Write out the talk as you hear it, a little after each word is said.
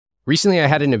Recently, I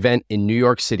had an event in New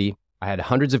York City. I had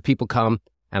hundreds of people come,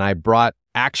 and I brought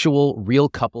actual real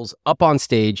couples up on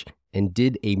stage and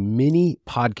did a mini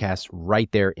podcast right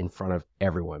there in front of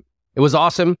everyone. It was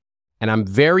awesome, and I'm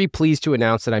very pleased to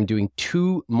announce that I'm doing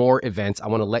 2 more events. I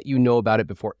want to let you know about it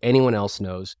before anyone else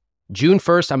knows. June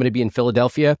 1st, I'm going to be in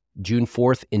Philadelphia. June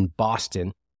 4th in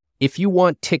Boston. If you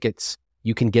want tickets,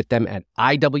 you can get them at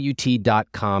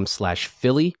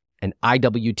iwt.com/Philly and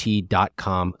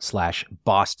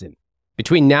iwt.com/Boston.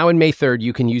 Between now and May 3rd,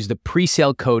 you can use the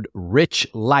presale code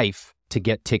RICHLIFE to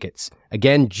get tickets.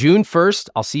 Again, June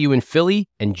 1st, I'll see you in Philly,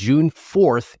 and June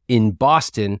 4th in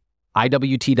Boston,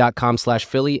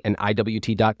 iwt.com/Philly and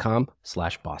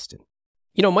iwt.com/Boston.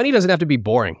 You know, money doesn't have to be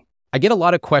boring. I get a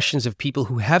lot of questions of people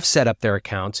who have set up their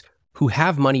accounts, who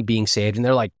have money being saved, and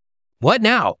they're like, what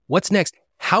now? What's next?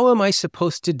 How am I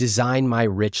supposed to design my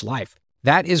rich life?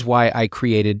 That is why I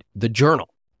created the journal.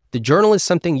 The journal is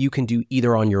something you can do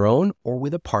either on your own or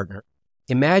with a partner.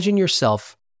 Imagine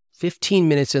yourself 15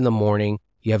 minutes in the morning,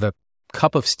 you have a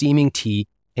cup of steaming tea,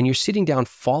 and you're sitting down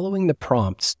following the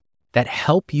prompts that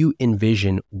help you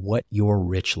envision what your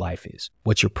rich life is.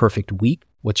 What's your perfect week?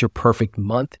 What's your perfect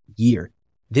month, year?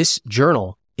 This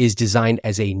journal is designed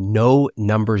as a no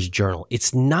numbers journal.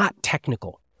 It's not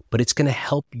technical, but it's going to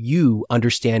help you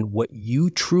understand what you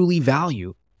truly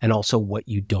value and also what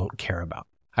you don't care about.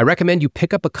 I recommend you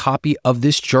pick up a copy of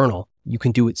this journal. You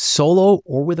can do it solo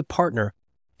or with a partner,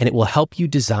 and it will help you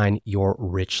design your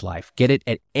rich life. Get it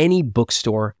at any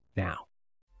bookstore now.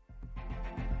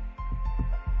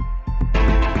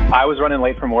 I was running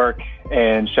late from work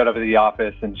and showed up at the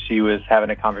office, and she was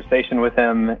having a conversation with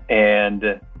him.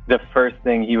 And the first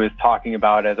thing he was talking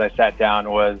about as I sat down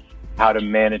was how to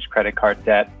manage credit card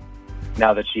debt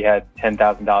now that she had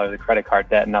 $10,000 of credit card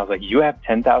debt. And I was like, you have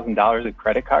 $10,000 of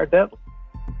credit card debt?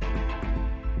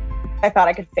 I thought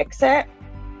I could fix it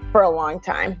for a long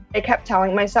time. I kept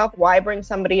telling myself, why bring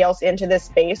somebody else into this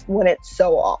space when it's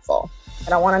so awful? I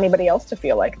don't want anybody else to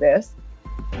feel like this.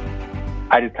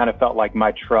 I just kind of felt like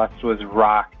my trust was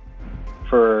rocked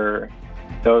for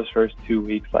those first 2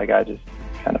 weeks. Like I just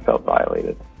kind of felt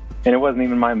violated. And it wasn't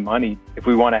even my money. If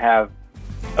we want to have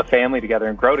a family together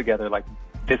and grow together, like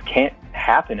this can't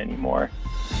happen anymore.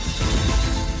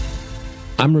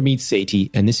 I'm Ramit Sethi,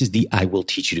 and this is the I Will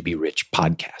Teach You to Be Rich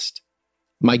podcast.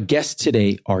 My guests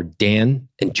today are Dan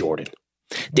and Jordan.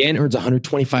 Dan earns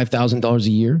 $125,000 a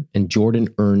year, and Jordan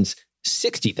earns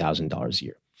 $60,000 a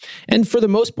year. And for the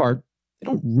most part, they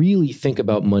don't really think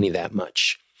about money that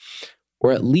much.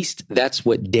 Or at least that's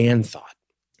what Dan thought,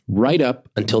 right up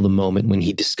until the moment when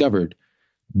he discovered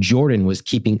Jordan was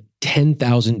keeping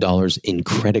 $10,000 in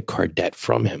credit card debt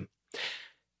from him.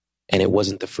 And it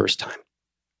wasn't the first time.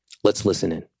 Let's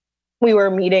listen in. We were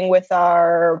meeting with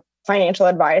our financial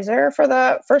advisor for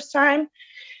the first time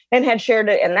and had shared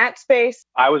it in that space.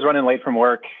 I was running late from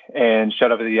work and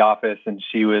showed up at the office, and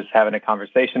she was having a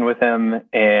conversation with him.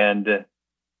 And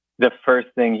the first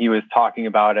thing he was talking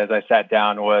about as I sat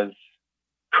down was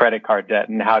credit card debt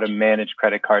and how to manage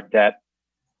credit card debt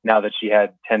now that she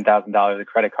had $10,000 of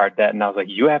credit card debt. And I was like,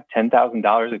 you have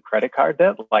 $10,000 of credit card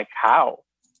debt? Like how?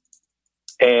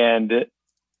 And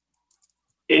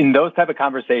in those type of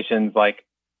conversations, like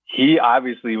he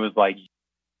obviously was like,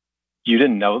 you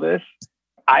didn't know this?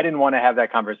 I didn't want to have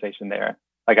that conversation there.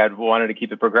 Like I wanted to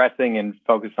keep it progressing and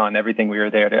focus on everything we were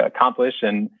there to accomplish.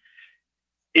 And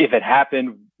if it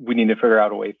happened, we need to figure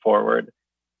out a way forward.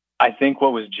 I think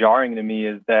what was jarring to me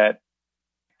is that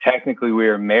technically we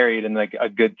were married, and like a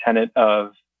good tenet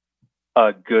of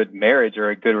a good marriage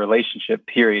or a good relationship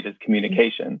period is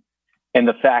communication. And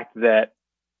the fact that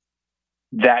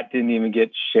that didn't even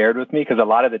get shared with me, because a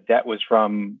lot of the debt was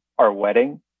from our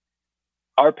wedding.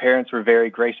 Our parents were very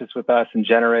gracious with us and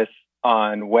generous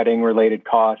on wedding related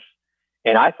costs.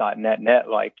 And I thought net,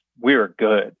 like we were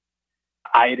good.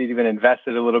 I had even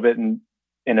invested a little bit in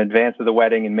advance of the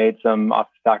wedding and made some off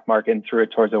the stock market and threw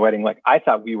it towards the wedding. Like I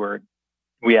thought we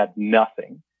had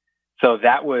nothing. So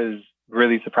that was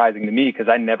really surprising to me because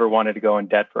I never wanted to go in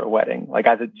debt for a wedding. Like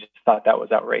I just thought that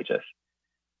was outrageous.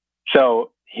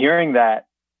 So hearing that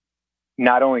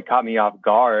not only caught me off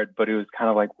guard, but it was kind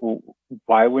of like, well,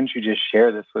 why wouldn't you just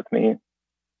share this with me?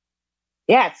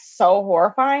 Yeah, it's so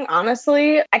horrifying.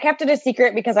 Honestly, I kept it a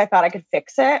secret because I thought I could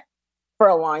fix it for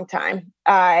a long time.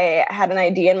 I had an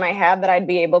idea in my head that I'd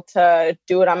be able to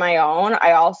do it on my own.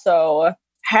 I also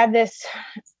had this,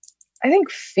 I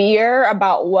think, fear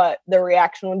about what the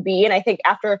reaction would be. And I think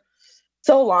after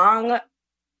so long,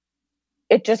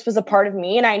 it just was a part of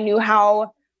me. And I knew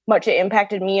how much it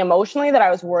impacted me emotionally that I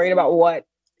was worried about what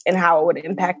and how it would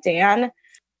impact Dan.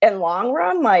 In long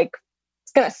run, like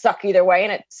it's going to suck either way.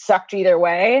 And it sucked either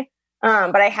way.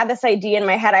 But I had this idea in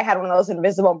my head. I had one of those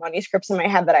invisible money scripts in my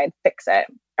head that I'd fix it.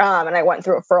 And I went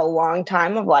through it for a long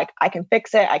time of like, I can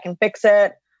fix it.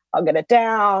 I'll get it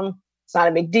down. It's not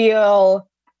a big deal.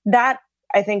 That,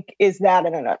 I think, is that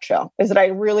in a nutshell, is that I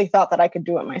really thought that I could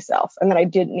do it myself and that I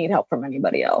didn't need help from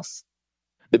anybody else.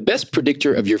 The best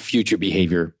predictor of your future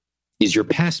behavior is your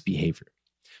past behavior.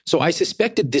 So I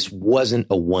suspected this wasn't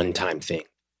a one-time thing.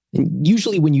 And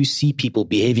usually when you see people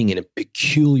behaving in a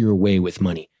peculiar way with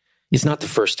money, it's not the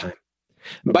first time.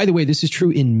 And by the way, this is true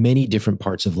in many different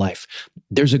parts of life.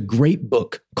 There's a great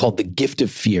book called The Gift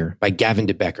of Fear by Gavin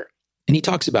de Becker. And he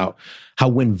talks about how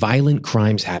when violent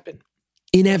crimes happen,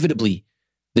 inevitably,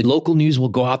 the local news will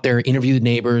go out there, interview the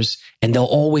neighbors, and they'll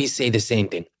always say the same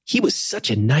thing. He was such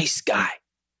a nice guy.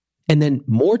 And then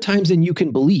more times than you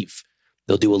can believe,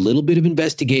 they'll do a little bit of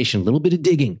investigation, a little bit of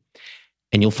digging,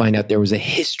 and you'll find out there was a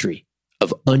history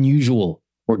of unusual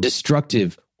or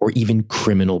destructive or even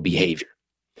criminal behavior.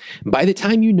 By the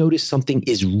time you notice something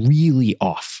is really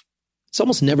off, it's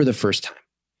almost never the first time.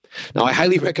 Now, I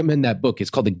highly recommend that book. It's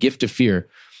called The Gift of Fear.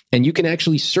 And you can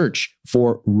actually search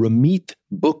for Ramit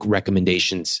book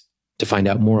recommendations to find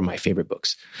out more of my favorite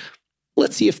books.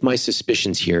 Let's see if my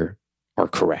suspicions here are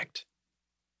correct.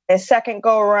 The second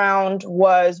go around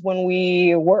was when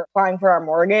we were applying for our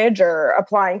mortgage or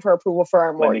applying for approval for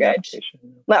our mortgage,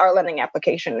 our lending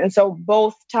application. And so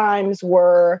both times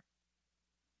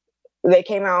they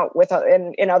came out with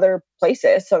in other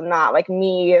places. So not like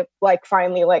me, like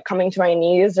finally like coming to my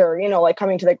knees or, like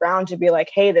coming to the ground to be like,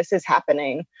 hey, this is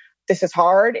happening. This is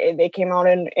hard. They came out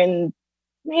in I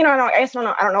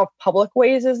don't know if public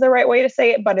ways is the right way to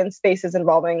say it, but in spaces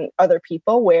involving other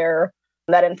people where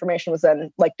that information was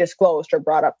then like disclosed or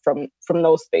brought up from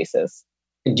those spaces.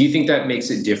 Do you think that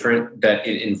makes it different that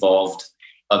it involved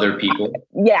other people?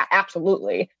 Yeah,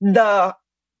 absolutely. The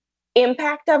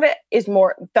impact of it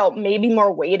felt maybe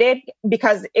more weighted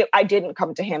because I didn't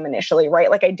come to him initially, right?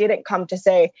 Like I didn't come to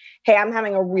say, hey, I'm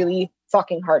having a really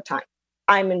fucking hard time.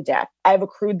 I'm in debt. I've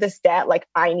accrued this debt. Like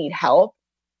I need help.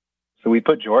 So we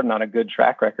put Jordan on a good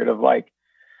track record of like,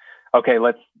 okay,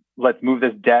 let's move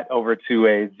this debt over to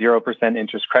a 0%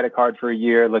 interest credit card for a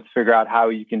year. Let's figure out how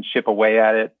you can chip away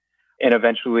at it and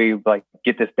eventually like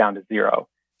get this down to zero.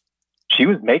 She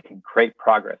was making great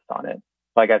progress on it.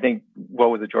 Like, I think, what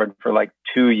was it, Jordan? For like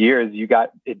 2 years, you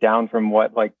got it down from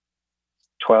like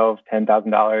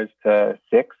 $10,000 to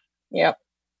 $6,000. Yep.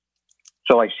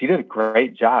 So like she did a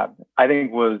great job. I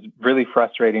think was really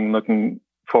frustrating looking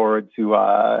forward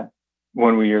to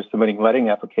when we were submitting letting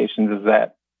applications is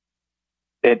that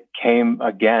it came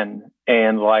again.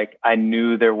 And like, I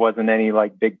knew there wasn't any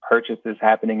like big purchases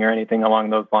happening or anything along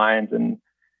those lines. And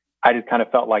I just kind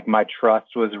of felt like my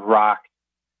trust was rocked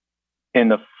in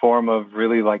the form of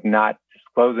really like not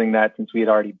disclosing that since we had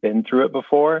already been through it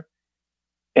before.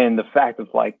 And the fact of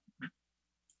like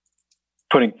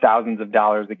putting thousands of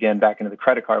dollars again back into the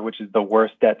credit card, which is the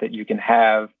worst debt that you can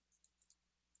have,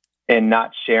 and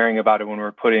not sharing about it when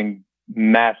we're putting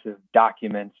massive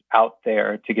documents out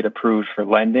there to get approved for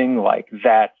lending, like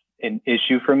that's an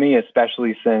issue for me,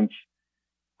 especially since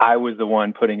I was the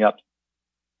one putting up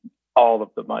all of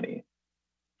the money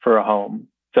for a home.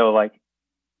 So like,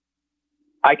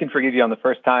 I can forgive you on the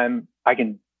first time. I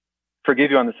can forgive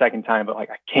you on the second time, but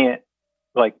like, I can't,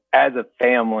 like, as a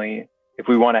family, if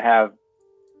we want to have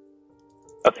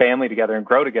a family together and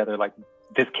grow together, like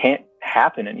this can't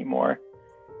happen anymore.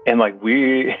 And like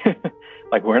we're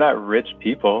not rich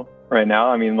people right now.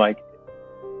 I mean, like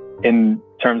in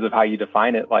terms of how you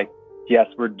define it, like, yes,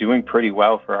 we're doing pretty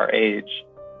well for our age,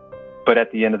 but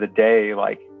at the end of the day,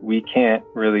 like we can't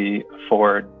really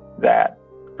afford that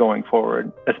going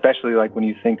forward, especially like when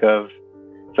you think of,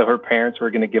 so her parents were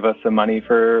going to give us some money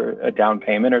for a down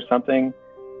payment or something.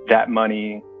 That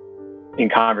money in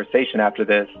conversation after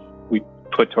this, we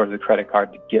put towards a credit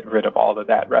card to get rid of all of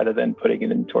that rather than putting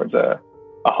it in towards a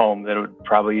home that would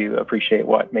probably appreciate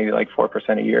maybe like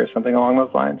 4% a year or something along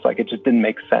those lines. Like it just didn't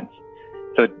make sense.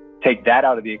 So take that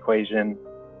out of the equation.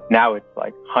 Now it's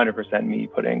like 100% me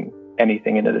putting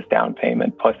anything into this down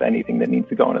payment plus anything that needs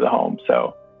to go into the home.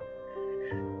 So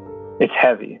it's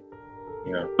heavy.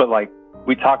 Yeah. But like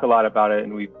we talk a lot about it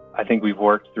and I think we've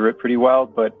worked through it pretty well.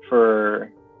 But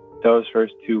for those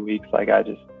first 2 weeks, like I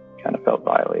just kind of felt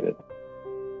violated.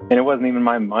 And it wasn't even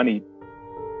my money.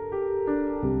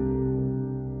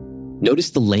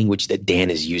 Notice the language that Dan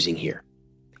is using here.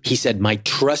 He said, my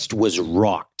trust was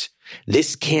rocked.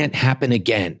 This can't happen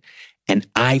again. And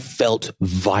I felt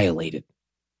violated.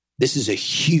 This is a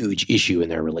huge issue in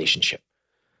their relationship.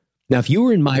 Now, if you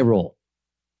were in my role,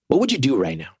 what would you do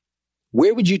right now?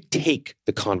 Where would you take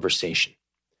the conversation?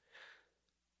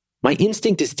 My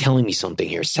instinct is telling me something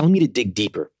here. It's telling me to dig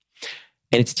deeper.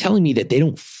 And it's telling me that they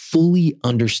don't fully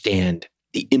understand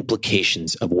the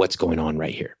implications of what's going on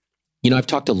right here. I've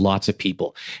talked to lots of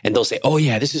people and they'll say, oh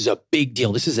yeah, this is a big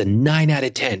deal. This is a 9 out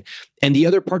of 10. And the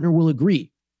other partner will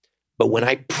agree. But when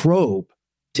I probe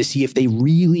to see if they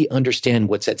really understand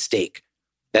what's at stake,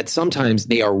 that sometimes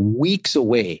they are weeks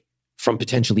away from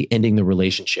potentially ending the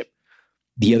relationship,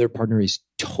 the other partner is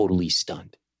totally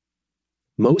stunned.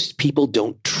 Most people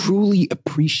don't truly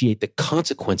appreciate the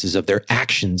consequences of their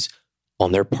actions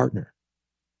on their partner.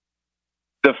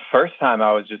 The first time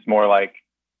I was just more like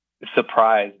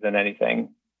surprised than anything.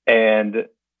 And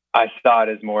I saw it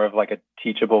as more of like a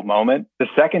teachable moment. The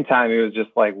second time it was just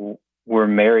like, we're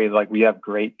married, like we have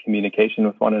great communication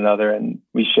with one another and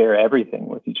we share everything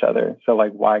with each other. So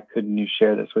like, why couldn't you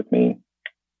share this with me?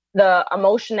 The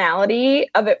emotionality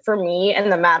of it for me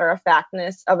and the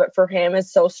matter-of-factness of it for him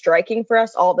is so striking for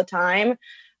us all the time.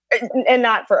 And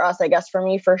not for us, I guess, for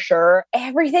me, for sure.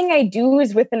 Everything I do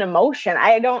is with an emotion.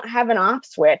 I don't have an off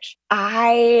switch.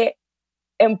 I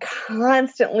am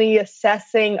constantly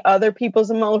assessing other people's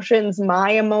emotions,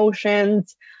 my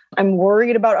emotions. I'm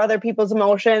worried about other people's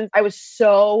emotions. I was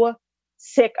so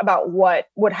sick about what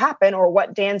would happen or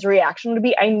what Dan's reaction would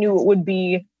be. I knew it would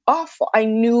be awful. I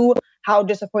knew how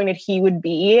disappointed he would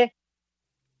be.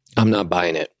 I'm not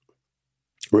buying it.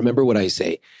 Remember what I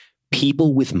say.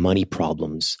 People with money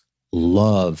problems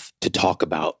love to talk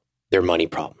about their money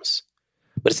problems.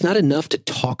 But it's not enough to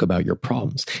talk about your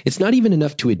problems. It's not even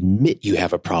enough to admit you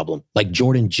have a problem, like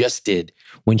Jordan just did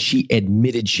when she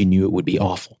admitted she knew it would be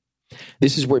awful.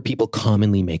 This is where people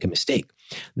commonly make a mistake.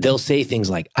 They'll say things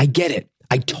like, I get it.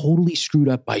 I totally screwed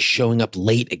up by showing up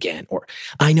late again. Or,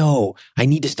 I know, I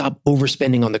need to stop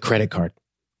overspending on the credit card.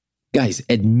 Guys,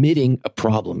 admitting a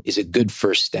problem is a good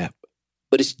first step,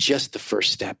 but it's just the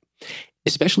first step.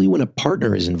 Especially when a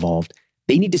partner is involved,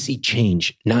 they need to see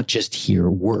change, not just hear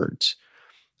words.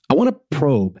 I want to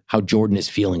probe how Jordan is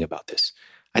feeling about this.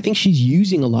 I think she's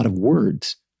using a lot of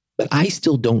words, but I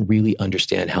still don't really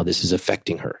understand how this is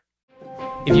affecting her.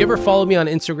 If you ever follow me on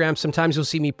Instagram, sometimes you'll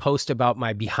see me post about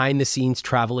my behind-the-scenes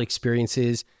travel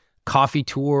experiences, coffee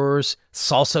tours,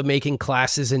 salsa making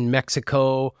classes in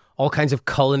Mexico, all kinds of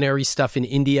culinary stuff in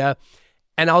India.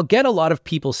 And I'll get a lot of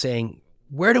people saying,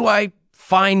 where do I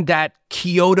find that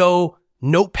Kyoto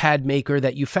notepad maker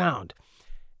that you found?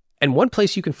 And one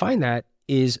place you can find that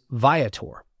is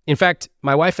Viator. In fact,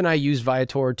 my wife and I used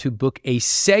Viator to book a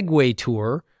Segway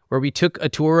tour where we took a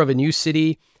tour of a new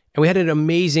city and we had an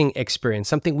amazing experience,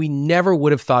 something we never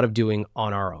would have thought of doing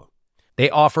on our own. They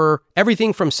offer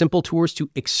everything from simple tours to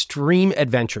extreme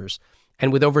adventures.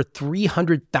 And with over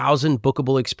 300,000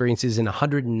 bookable experiences in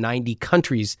 190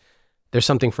 countries, there's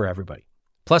something for everybody.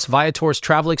 Plus, Viator's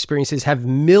travel experiences have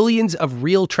millions of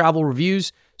real travel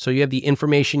reviews, so you have the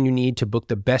information you need to book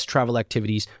the best travel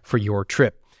activities for your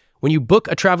trip. When you book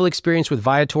a travel experience with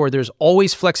Viator, there's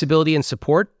always flexibility and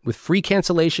support with free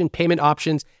cancellation, payment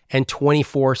options, and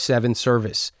 24/7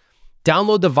 service.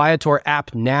 Download the Viator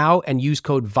app now and use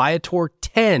code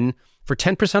Viator10 for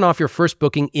 10% off your first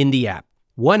booking in the app.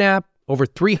 One app, over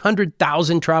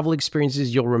 300,000 travel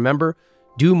experiences you'll remember.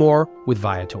 Do more with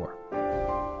Viator.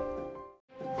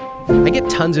 I get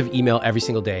tons of email every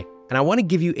single day, and I want to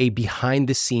give you a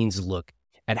behind-the-scenes look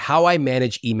at how I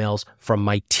manage emails from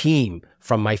my team,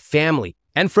 from my family,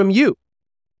 and from you.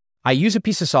 I use a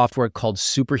piece of software called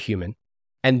Superhuman,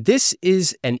 and this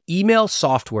is an email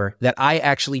software that I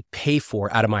actually pay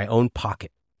for out of my own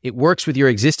pocket. It works with your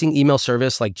existing email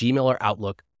service like Gmail or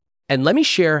Outlook, and let me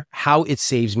share how it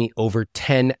saves me over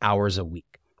 10 hours a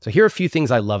week. So here are a few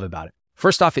things I love about it.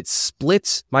 First off, it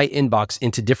splits my inbox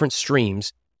into different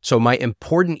streams, so my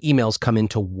important emails come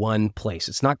into one place.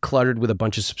 It's not cluttered with a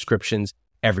bunch of subscriptions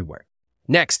everywhere.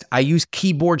 Next, I use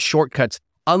keyboard shortcuts,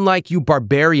 unlike you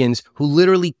barbarians who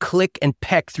literally click and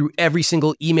peck through every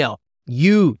single email.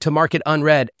 U to mark it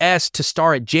unread, S to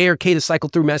star it, J or K to cycle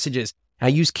through messages. I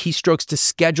use keystrokes to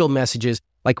schedule messages,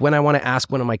 like when I want to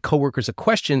ask one of my coworkers a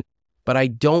question, but I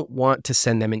don't want to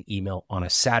send them an email on a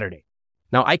Saturday.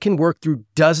 Now, I can work through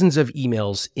dozens of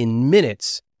emails in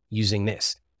minutes using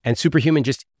this. And Superhuman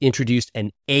just introduced an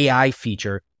AI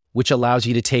feature which allows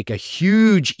you to take a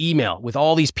huge email with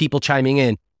all these people chiming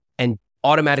in and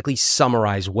automatically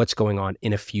summarize what's going on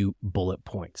in a few bullet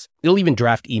points. It'll even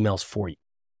draft emails for you.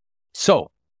 So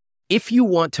if you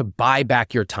want to buy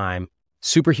back your time,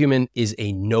 Superhuman is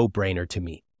a no-brainer to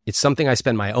me. It's something I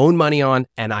spend my own money on,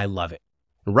 and I love it.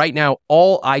 Right now,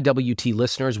 all IWT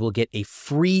listeners will get a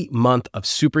free month of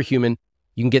Superhuman.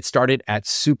 You can get started at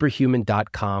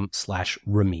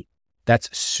superhuman.com/Ramit.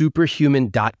 That's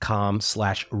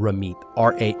superhuman.com/Ramit,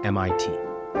 Ramit.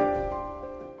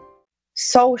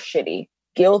 So shitty.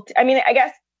 Guilt. I mean, I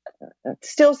guess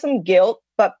still some guilt,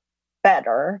 but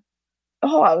better.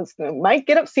 Oh, might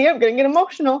get up. See, I'm going to get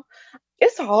emotional.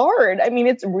 It's hard. I mean,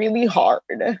 it's really hard.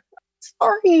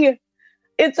 Sorry.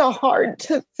 It's hard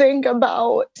to think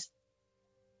about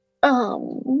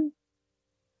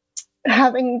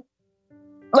having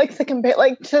like the compare,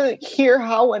 like to hear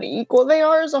how unequal they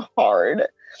are is hard.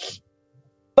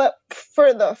 But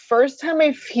for the first time,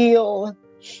 I feel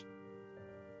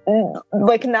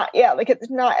like it's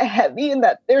not heavy, and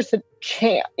that there's a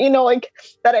chance, like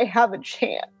that I have a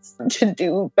chance to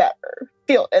do better.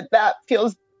 That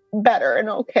feels better and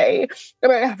okay.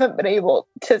 And I haven't been able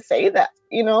to say that,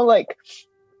 like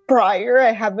prior,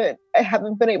 I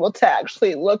haven't been able to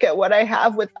actually look at what I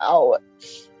have without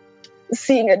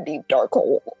seeing a deep, dark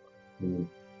hole.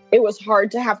 It was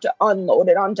hard to have to unload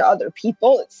it onto other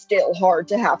people. It's still hard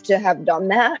to have done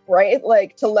that, right?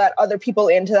 Like to let other people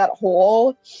into that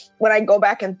hole. When I go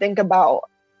back and think about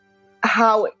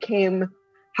how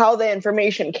the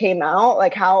information came out,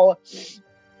 like how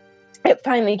it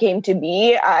finally came to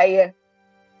be, I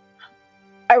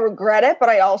regret it, but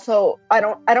I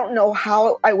don't know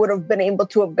how I would have been able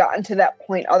to have gotten to that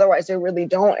point. Otherwise, I really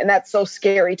don't. And that's so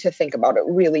scary to think about. It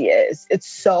really is. It's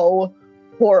so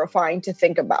horrifying to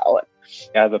think about.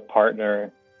 As a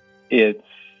partner, and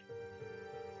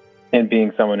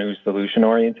being someone who's solution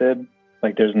oriented,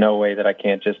 like there's no way that I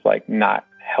can't just like not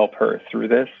help her through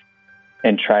this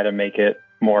and try to make it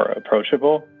more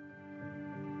approachable.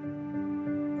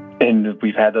 And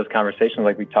we've had those conversations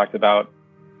like we talked about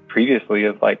previously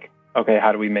of like, okay,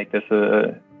 how do we make this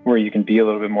where you can be a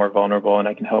little bit more vulnerable and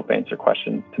I can help answer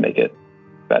questions to make it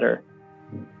better.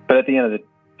 But at the end of the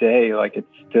day, like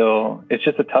it's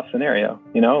just a tough scenario,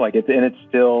 like it's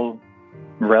still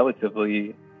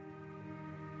relatively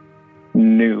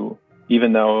new,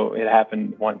 even though it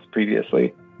happened once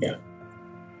previously. Yeah.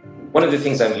 One of the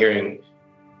things I'm hearing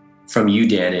from you,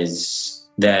 Dan, is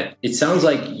that it sounds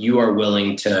like you are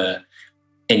willing to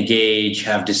engage,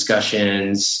 have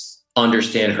discussions,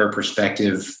 understand her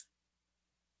perspective,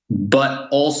 but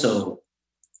also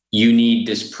you need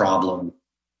this problem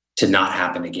to not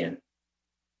happen again.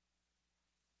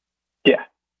 Yeah.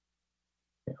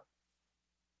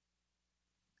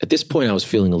 At this point, I was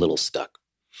feeling a little stuck.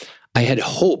 I had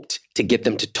hoped to get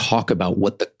them to talk about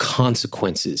what the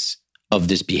consequences of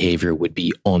this behavior would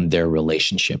be on their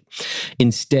relationship.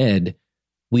 Instead,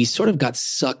 we sort of got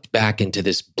sucked back into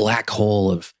this black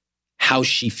hole of how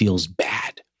she feels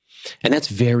bad. And that's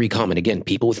very common. Again,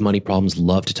 people with money problems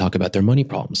love to talk about their money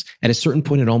problems. At a certain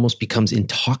point, it almost becomes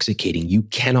intoxicating. You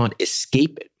cannot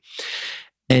escape it.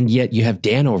 And yet you have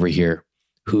Dan over here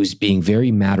who's being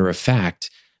very matter of fact,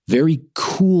 very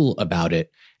cool about it.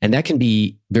 And that can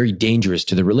be very dangerous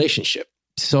to the relationship.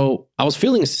 So I was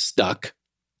feeling stuck.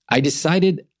 I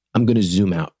decided I'm going to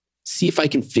zoom out, see if I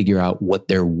can figure out what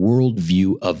their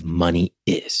worldview of money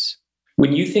is.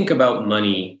 When you think about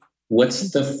money,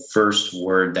 what's the first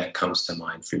word that comes to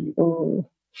mind for you?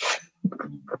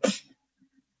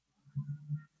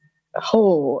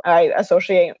 I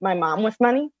associate my mom with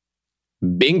money.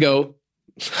 Bingo.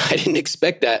 I didn't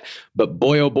expect that, but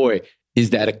boy, oh boy,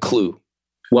 is that a clue.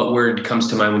 What word comes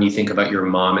to mind when you think about your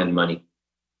mom and money?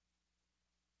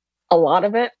 A lot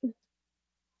of it.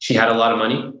 She had a lot of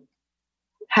money?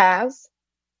 Has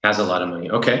a lot of money.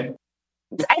 Okay.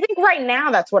 I think right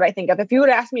now that's what I think of. If you would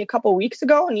ask me a couple weeks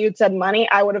ago and you'd said money,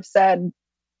 I would have said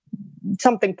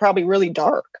something probably really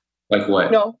dark. Like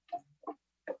what? No.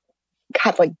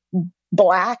 God, like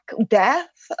Black Death,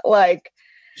 like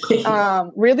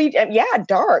really, yeah,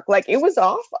 dark. Like it was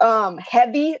off.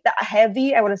 Heavy.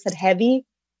 I would have said heavy.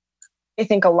 I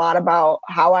think a lot about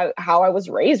how I was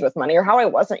raised with money or how I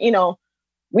wasn't.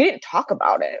 We didn't talk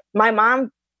about it. My mom,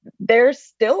 there's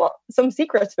still some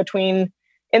secrets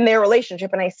in their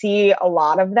relationship, and I see a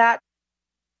lot of that.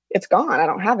 It's gone. I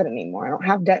don't have it anymore. I don't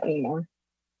have debt anymore.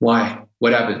 Why?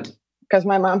 What happened? Because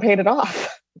my mom paid it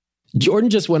off. Jordan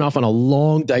just went off on a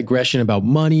long digression about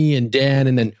money and Dan,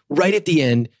 and then right at the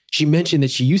end, she mentioned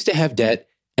that she used to have debt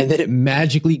and then it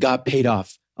magically got paid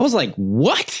off. I was like,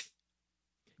 what?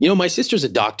 My sister's a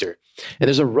doctor, and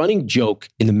there's a running joke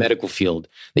in the medical field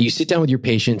that you sit down with your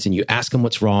patients and you ask them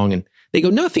what's wrong, and they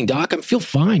go, nothing, doc, I feel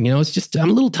fine. It's just,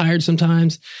 I'm a little tired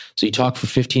sometimes. So you talk for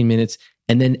 15 minutes,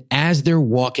 and then as they're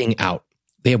walking out,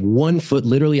 they have one foot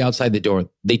literally outside the door.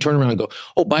 They turn around and go,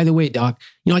 oh, by the way, doc,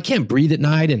 I can't breathe at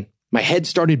night, and my head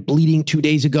started bleeding 2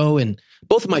 days ago, and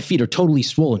both of my feet are totally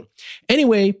swollen.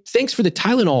 Anyway, thanks for the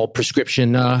Tylenol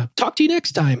prescription. Talk to you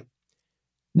next time.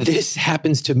 This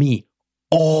happens to me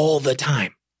all the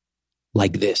time.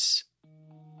 Like this.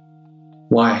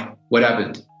 Why? What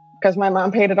happened? because my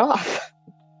mom paid it off.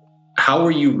 How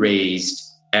were you raised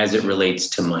as it relates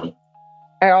to money?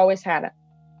 I always had it.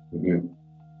 Mm-hmm.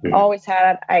 Mm-hmm. Always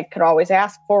had it. I could always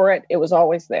ask for it. It was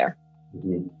always there.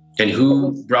 Mm-hmm. And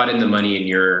who brought in the money in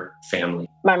your family?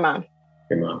 My mom.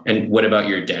 Your mom. And what about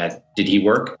your dad? Did he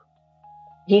work?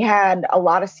 He had a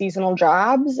lot of seasonal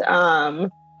jobs.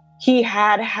 He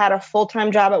had a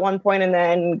full-time job at one point and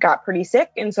then got pretty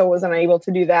sick and so was unable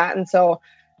to do that. And so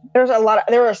there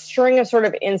were a string of sort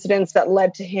of incidents that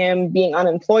led to him being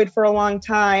unemployed for a long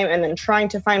time and then trying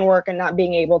to find work and not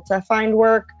being able to find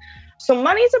work. So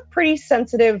money is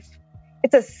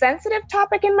it's a sensitive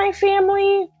topic in my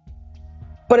family,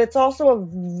 but it's also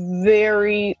a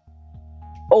very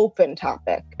open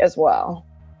topic as well.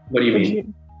 What do you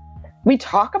mean? We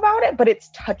talk about it, but it's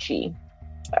touchy.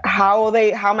 How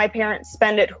my parents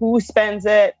spend it, who spends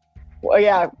it. Well,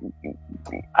 yeah.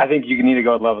 I think you need to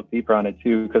go a level deeper on it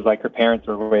too, because like her parents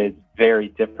were raised very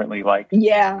differently. Like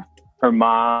her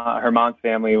mom's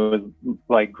family was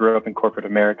like grew up in corporate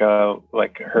America.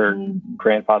 Like her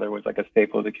grandfather was like a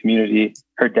staple of the community.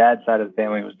 Her dad's side of the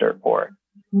family was dirt poor.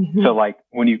 Mm-hmm. So like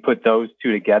when you put those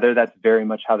two together, that's very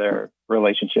much how their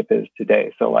relationship is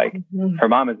today. So like her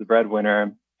mom is the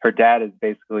breadwinner. Her dad is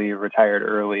basically retired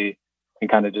early and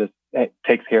kind of just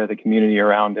takes care of the community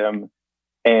around him.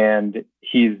 And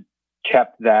he's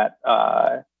kept that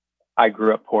I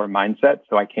grew up poor mindset,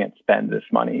 so I can't spend this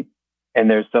money. And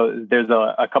there's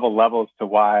a couple levels to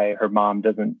why her mom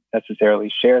doesn't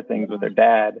necessarily share things with her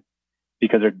dad,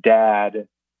 because her dad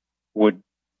would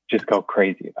just go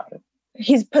crazy about it.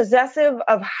 He's possessive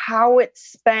of how it's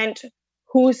spent,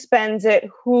 who spends it,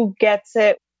 who gets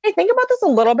it. I think about this a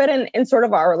little bit in sort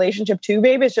of our relationship too,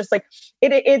 babe. It's just like,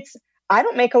 it's, I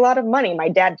don't make a lot of money. My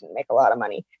dad didn't make a lot of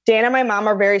money. Dan and my mom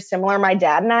are very similar. My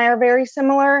dad and I are very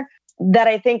similar. That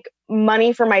I think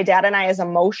money for my dad and I is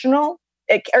emotional.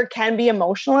 It can be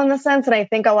emotional in the sense. And I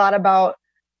think a lot about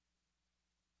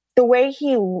the way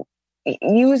he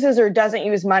uses or doesn't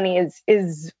use money it's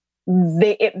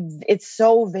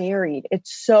so varied.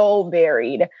 It's so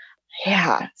varied.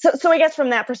 Yeah. So I guess from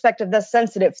that perspective, the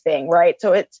sensitive thing, right?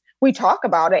 So we talk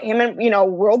about it. Him and,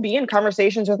 we'll be in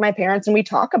conversations with my parents and we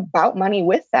talk about money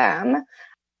with them.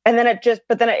 And then it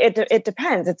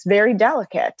depends. It's very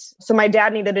delicate. So my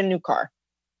dad needed a new car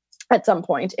at some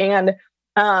point and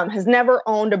has never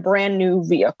owned a brand new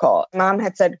vehicle. Mom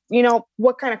had said,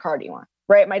 what kind of car do you want?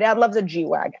 Right. My dad loves a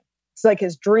G-Wagon. It's like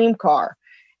his dream car.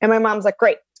 And my mom's like,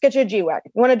 great, let's get you a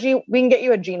G-Wagon. You want we can get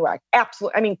you a G-Wagon.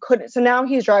 Absolutely. I mean, couldn't. So now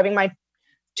he's driving my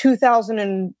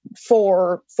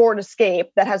 2004 Ford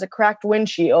Escape that has a cracked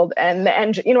windshield and the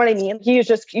engine, you know what I mean? He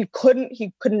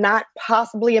could not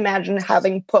possibly imagine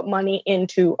having put money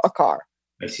into a car.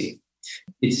 I see.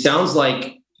 It sounds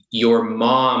like your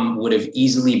mom would have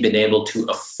easily been able to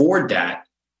afford that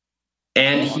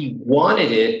and he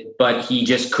wanted it, but he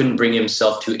just couldn't bring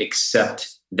himself to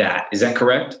accept that. Is that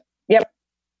correct? Yep.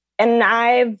 And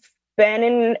I've been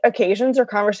in occasions or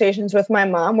conversations with my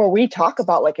mom where we talk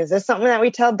about, like, is this something that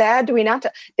we tell dad? Do we not?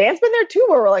 Dan's been there too,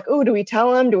 where we're like, oh, do we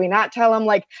tell him? Do we not tell him?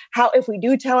 Like, if we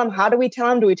do tell him, how do we tell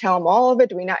him? Do we tell him all of it?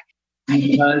 Do we not?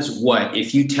 Because what?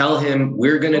 If you tell him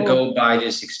we're going to go buy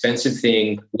this expensive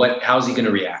thing, how's he going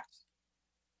to react?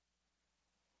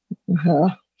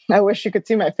 I wish you could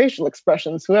see my facial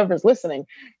expressions, whoever's listening.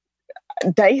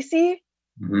 Dicey.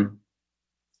 Mm-hmm.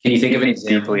 Can you think of an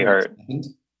example? Deeply hurt.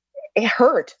 It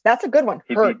hurt. That's a good one.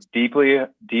 He'd hurt. be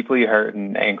deeply hurt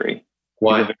and angry.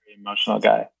 Why? He's a very emotional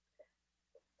guy.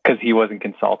 Because he wasn't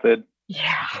consulted.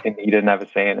 Yeah. And he didn't have a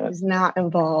say in it. He's not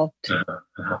involved.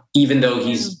 Even though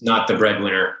he's not the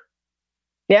breadwinner.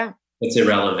 Yeah. It's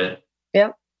irrelevant.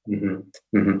 Yeah.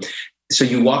 Mm-hmm. Mm-hmm. So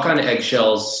you walk on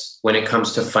eggshells when it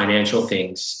comes to financial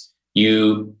things.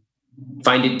 You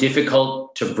find it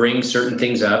difficult to bring certain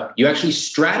things up. You actually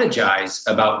strategize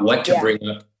about what to bring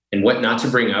up and what not to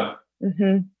bring up.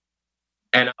 Mm-hmm.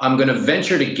 And I'm going to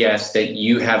venture to guess that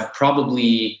you have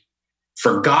probably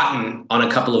forgotten on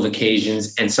a couple of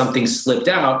occasions and something slipped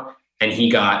out and he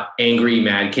got angry,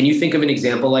 mad. Can you think of an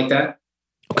example like that?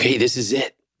 Okay, this is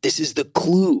it. This is the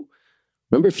clue.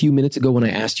 Remember a few minutes ago when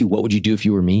I asked you, what would you do if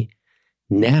you were me?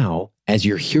 Now, as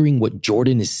you're hearing what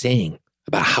Jordan is saying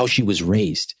about how she was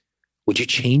raised, would you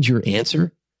change your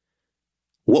answer?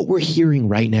 What we're hearing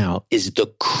right now is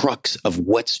the crux of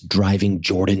what's driving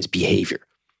Jordan's behavior.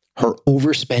 Her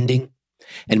overspending,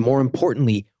 and more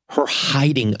importantly, her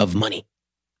hiding of money.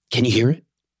 Can you hear it?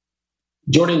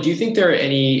 Jordan, do you think there are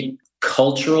any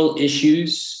cultural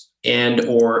issues and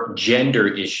or gender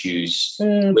issues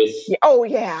with... Oh,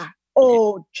 yeah.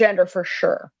 Oh, gender for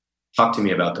sure. Talk to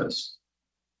me about those.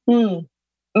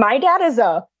 My dad is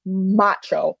a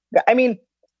macho. I mean,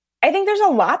 I think there's a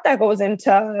lot that goes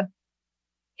into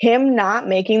him not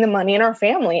making the money in our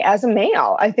family as a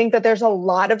male. I think that there's a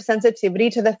lot of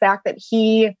sensitivity to the fact that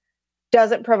he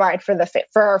doesn't provide for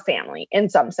our family in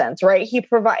some sense, right? He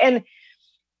provide,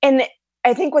 and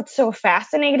I think what's so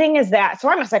fascinating is that, so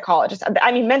I'm a psychologist.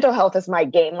 I mean, mental health is my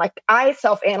game. Like, I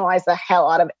self-analyze the hell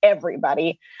out of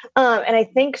everybody. And I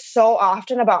think so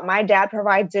often about my dad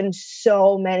provides in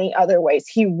so many other ways.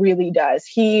 He really does.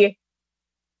 He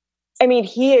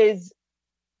is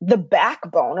the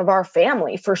backbone of our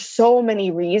family for so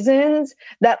many reasons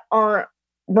that aren't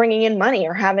bringing in money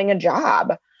or having a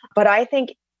job. But I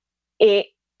think it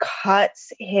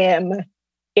cuts him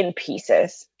in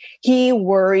pieces. He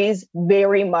worries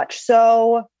very much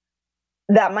so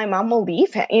that my mom will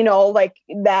leave him, like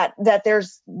that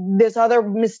there's this other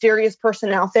mysterious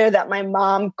person out there that my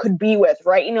mom could be with,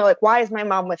 right? Like, why is my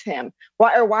mom with him?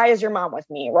 Why is your mom with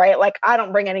me, right? Like, I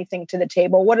don't bring anything to the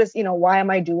table. Why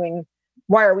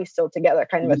are we still together,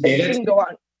 kind of a thing. He can go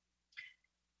on.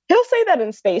 He'll say that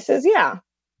in spaces. Yeah.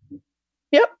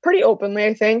 Yep. Pretty openly,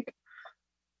 I think.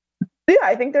 Yeah.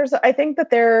 I think that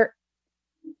there,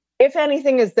 if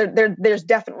anything, is there's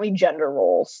definitely gender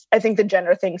roles. I think the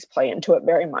gender things play into it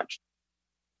very much.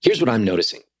 Here's what I'm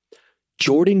noticing.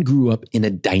 Jordan grew up in a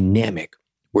dynamic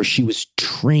where she was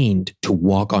trained to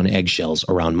walk on eggshells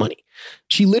around money.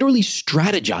 She literally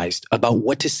strategized about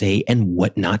what to say and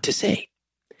what not to say.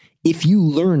 If you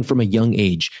learn from a young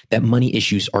age that money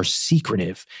issues are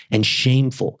secretive and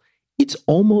shameful, it's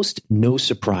almost no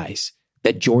surprise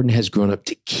that Jordan has grown up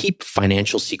to keep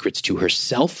financial secrets to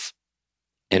herself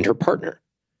and her partner.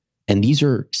 And these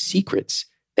are secrets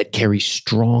that carry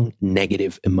strong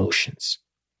negative emotions.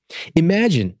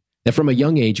 Imagine that from a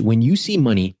young age, when you see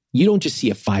money, you don't just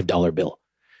see a $5 bill.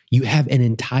 You have an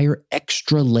entire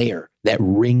extra layer that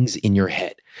rings in your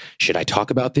head. Should I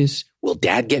talk about this? Will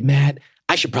dad get mad?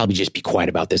 I should probably just be quiet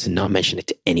about this and not mention it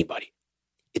to anybody.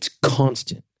 It's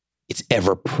constant. It's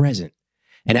ever present.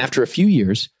 And after a few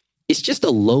years, it's just a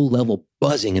low-level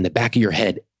buzzing in the back of your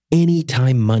head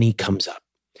anytime money comes up.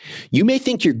 You may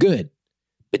think you're good,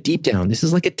 but deep down, this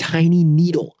is like a tiny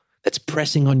needle that's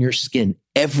pressing on your skin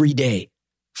every day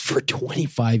for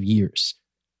 25 years.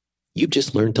 You've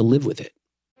just learned to live with it.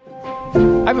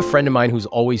 I have a friend of mine who's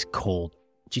always cold.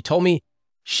 She told me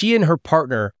she and her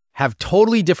partner have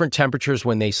totally different temperatures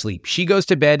when they sleep. She goes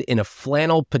to bed in a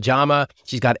flannel pajama.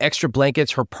 She's got extra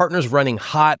blankets. Her partner's running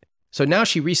hot. So now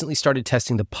she recently started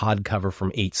testing the pod cover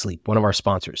from 8 Sleep, one of our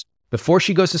sponsors. Before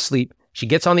she goes to sleep, she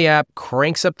gets on the app,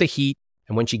 cranks up the heat,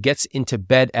 and when she gets into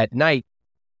bed at night,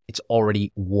 it's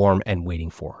already warm and waiting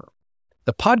for her.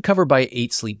 The pod cover by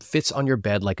 8 Sleep fits on your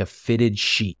bed like a fitted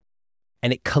sheet,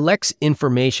 and it collects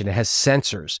information. It has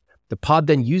sensors. The pod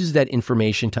then uses that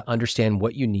information to understand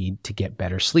what you need to get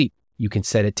better sleep. You can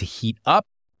set it to heat up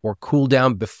or cool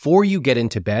down before you get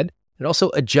into bed. It also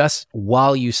adjusts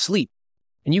while you sleep.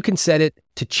 And you can set it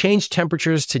to change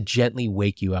temperatures to gently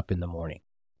wake you up in the morning.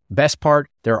 Best part,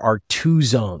 there are 2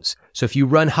 zones. So if you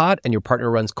run hot and your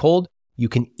partner runs cold, you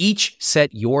can each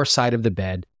set your side of the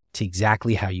bed to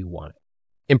exactly how you want it.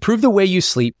 Improve the way you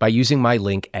sleep by using my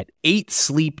link at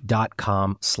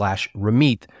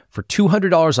 8sleep.com/Ramit for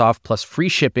 $200 off plus free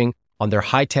shipping on their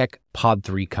high-tech Pod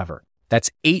 3 cover. That's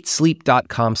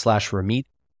 8sleep.com/Ramit,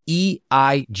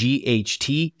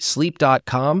 EIGHT,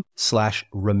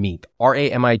 sleep.com/Ramit,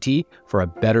 RAMIT, for a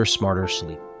better, smarter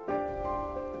sleep.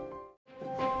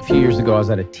 A few years ago, I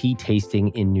was at a tea tasting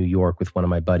in New York with one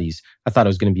of my buddies. I thought it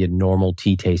was going to be a normal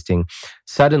tea tasting.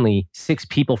 Suddenly, 6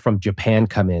 people from Japan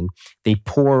come in. They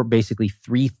pour basically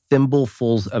 3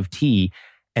 thimblefuls of tea,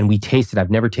 and we tasted.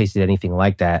 I've never tasted anything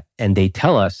like that. And they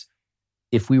tell us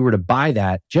if we were to buy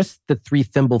that, just the 3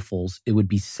 thimblefuls, it would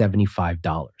be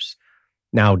 $75.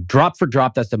 Now, drop for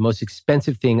drop, that's the most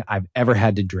expensive thing I've ever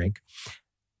had to drink.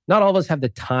 Not all of us have the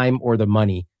time or the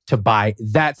money to buy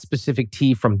that specific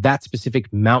tea from that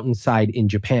specific mountainside in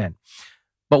Japan.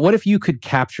 But what if you could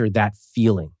capture that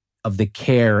feeling of the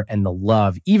care and the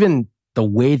love, even the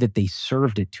way that they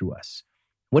served it to us?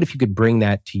 What if you could bring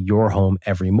that to your home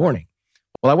every morning?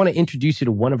 Well, I want to introduce you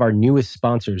to one of our newest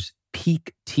sponsors,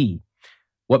 Pique Tea.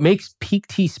 What makes Pique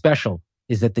Tea special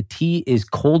is that the tea is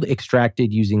cold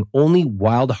extracted using only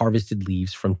wild harvested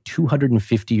leaves from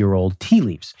 250-year-old tea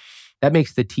leaves. That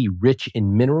makes the tea rich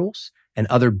in minerals and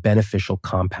other beneficial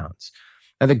compounds.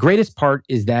 Now, the greatest part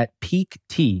is that Pique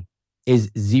Tea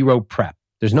is zero prep.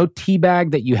 There's no tea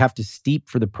bag that you have to steep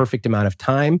for the perfect amount of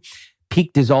time.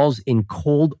 Pique dissolves in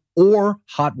cold or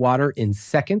hot water in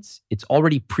seconds. It's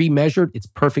already pre-measured, it's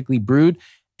perfectly brewed,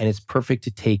 and it's perfect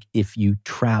to take if you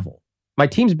travel. My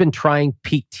team's been trying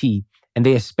Pique Tea, and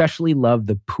they especially love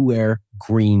the Pu'er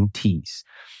green teas.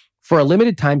 For a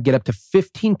limited time, get up to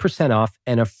 15% off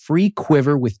and a free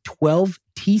quiver with 12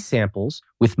 tea samples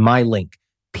with my link,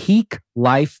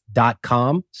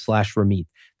 peaklife.com/Ramit.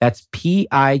 That's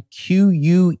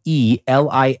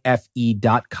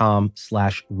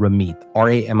PIQUELIFE.com/Ramit,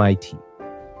 RAMIT.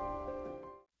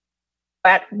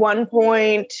 At one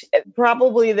point,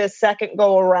 probably the second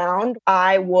go around,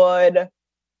 I would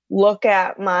look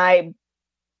at my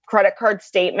credit card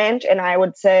statement and I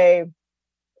would say,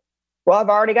 well, I've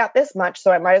already got this much, so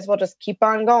I might as well just keep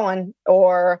on going.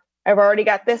 Or I've already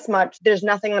got this much. There's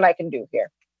nothing that I can do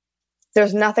here.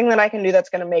 There's nothing that I can do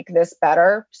that's going to make this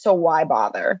better. So why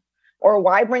bother? Or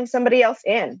why bring somebody else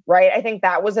in, right? I think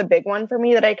that was a big one for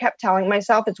me that I kept telling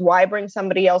myself. It's why bring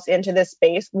somebody else into this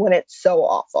space when it's so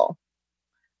awful?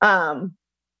 Why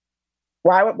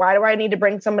do I need to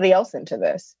bring somebody else into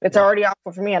this? It's already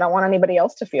awful for me. I don't want anybody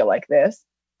else to feel like this.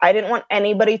 I didn't want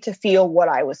anybody to feel what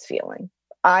I was feeling.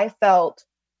 I felt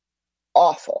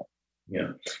awful.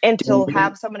 Yeah. And to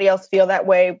have somebody else feel that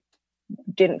way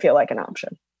didn't feel like an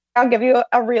option. I'll give you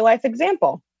a real life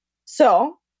example.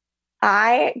 So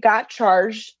I got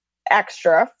charged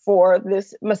extra for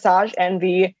this Massage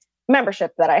Envy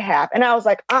membership that I have. And I was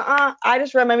like, I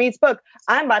just read my Meets book.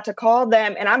 I'm about to call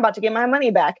them and I'm about to get my money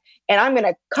back. And I'm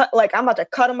about to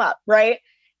cut them up. Right.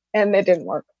 And it didn't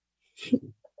work.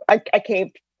 I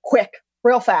caved quick,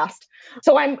 real fast.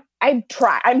 So I'm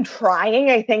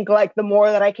trying. I think like the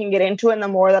more that I can get into it and the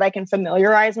more that I can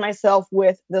familiarize myself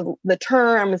with the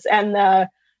terms and the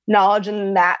knowledge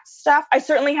and that stuff, I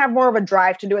certainly have more of a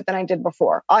drive to do it than I did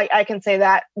before. I can say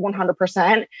that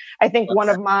 100%. I think one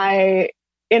of my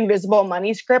invisible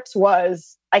money scripts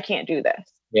was, I can't do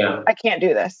this. Yeah. I can't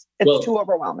do this. It's too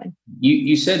overwhelming.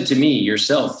 You said to me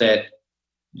yourself that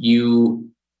you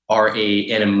are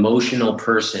an emotional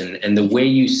person, and the way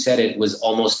you said it was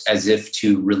almost as if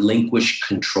to relinquish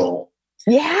control.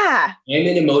 Yeah. I'm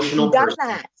an emotional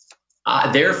person.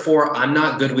 That. Therefore, I'm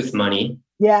not good with money.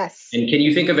 Yes. And can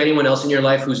you think of anyone else in your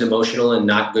life who's emotional and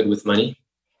not good with money?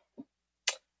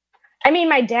 I mean,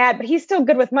 my dad, but he's still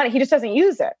good with money. He just doesn't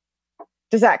use it.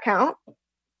 Does that count?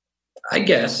 I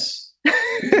guess.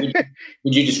 Would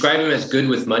you describe him as good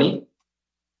with money?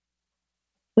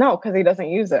 No, because he doesn't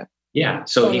use it. Yeah.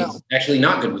 So he's actually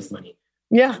not good with money.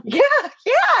 Yeah. You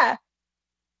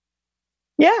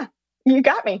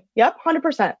got me. Yep.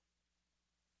 100%.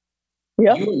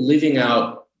 Yep. You were living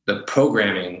out the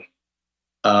programming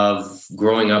of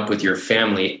growing up with your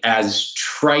family, as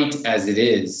trite as it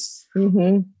is,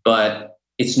 but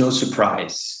it's no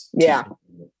surprise. Yeah.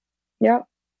 Yep.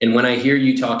 And when I hear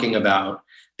you talking about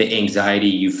the anxiety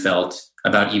you felt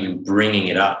about even bringing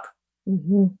it up,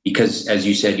 because as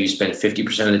you said, you spent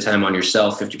 50% of the time on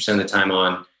yourself, 50% of the time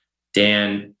on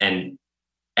Dan, and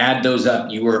add those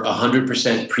up, you were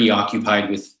 100% preoccupied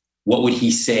with what would he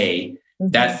say.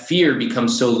 That fear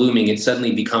becomes so looming, it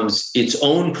suddenly becomes its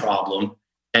own problem.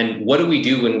 And what do we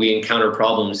do when we encounter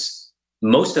problems?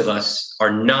 Most of us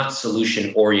are not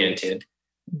solution oriented.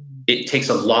 It takes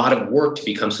a lot of work to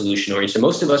become solution oriented. So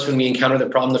most of us, when we encounter the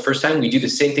problem the first time, we do the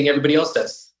same thing everybody else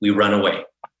does. We run away.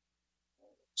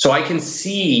 So I can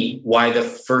see why the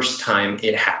first time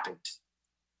it happened.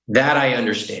 That I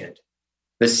understand.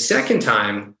 The second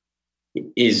time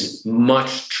is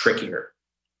much trickier.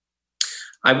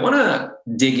 I want to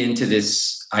dig into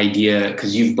this idea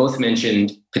because you've both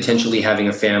mentioned potentially having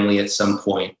a family at some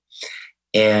point.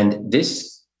 And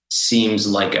this seems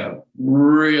like a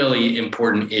really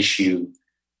important issue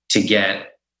to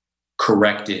get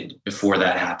corrected before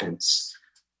that happens.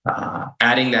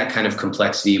 Adding that kind of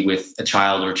complexity with a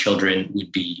child or children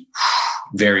would be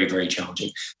very, very challenging.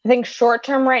 I think short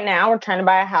term right now, we're trying to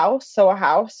buy a house. So a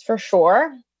house for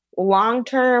sure. Long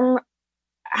term,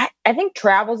 I think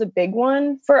travel is a big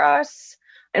one for us,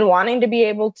 and wanting to be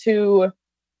able to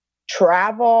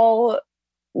travel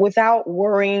without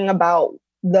worrying about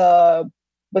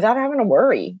without having to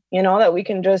worry, that we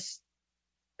can just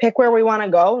pick where we want to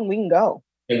go and we can go.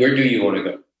 And where do you want to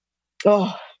go?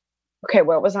 Oh, okay.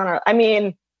 What was on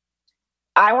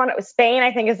Spain,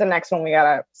 I think is the next one. We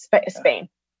got Spain.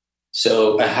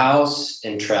 So a house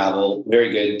and travel.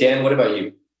 Very good. Dan, what about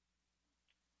you?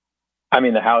 I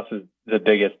mean, the house is the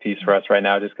biggest piece for us right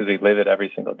now, just because we live it every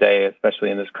single day,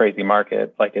 especially in this crazy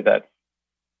market. Like that's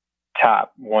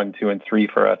top 1, 2, and 3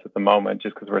 for us at the moment,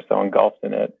 just because we're so engulfed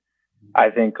in it.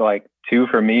 I think 2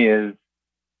 for me is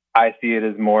I see it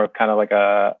as more of kind of like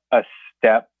a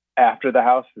step after the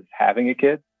house is having a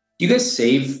kid. Do you guys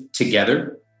save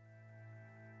together?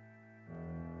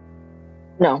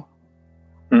 No.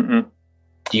 Mm-mm.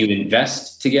 Do you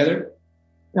invest together?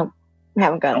 No, we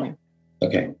haven't gotten there.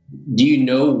 Okay. Do you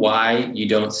know why you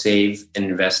don't save and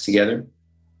invest together?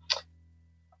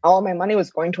 all of my money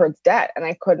was going towards debt, and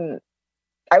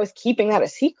I was keeping that a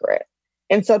secret.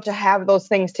 And so to have those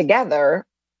things together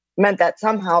meant that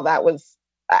somehow that was,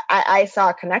 I saw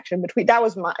a connection between,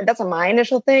 that's my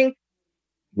initial thing.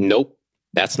 Nope,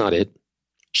 that's not it.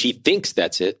 She thinks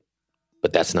that's it,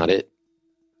 but that's not it.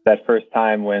 That first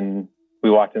time when we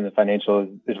walked in the financial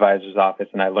advisor's office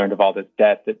and I learned of all this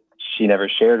debt that she never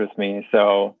shared with me.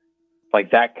 So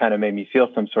like that kind of made me feel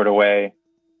some sort of way.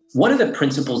 One of the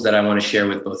principles that I want to share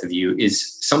with both of you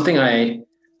is something I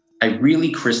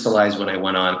really crystallized when I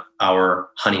went on our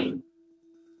honeymoon.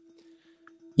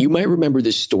 You might remember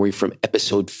this story from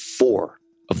episode 4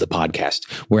 of the podcast,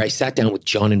 where I sat down with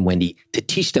John and Wendy to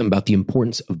teach them about the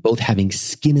importance of both having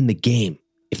skin in the game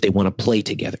if they want to play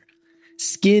together.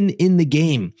 Skin in the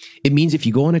game. It means if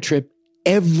you go on a trip,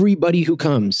 everybody who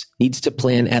comes needs to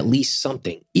plan at least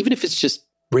something, even if it's just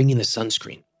bringing the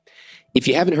sunscreen. If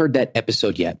you haven't heard that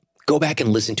episode yet, go back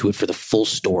and listen to it for the full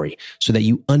story so that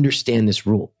you understand this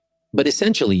rule. But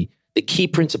essentially, the key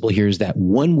principle here is that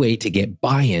one way to get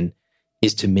buy-in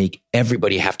is to make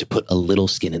everybody have to put a little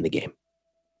skin in the game.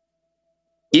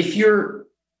 If you're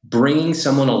bringing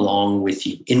someone along with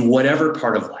you in whatever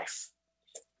part of life,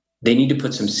 they need to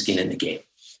put some skin in the game.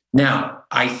 Now,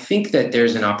 I think that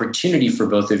there's an opportunity for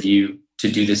both of you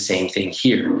to do the same thing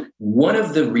here. One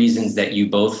of the reasons that you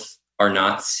both are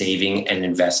not saving and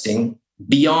investing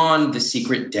beyond the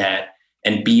secret debt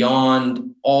and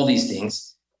beyond all these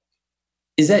things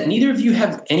is that neither of you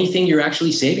have anything you're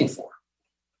actually saving for.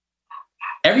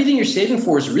 Everything you're saving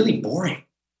for is really boring.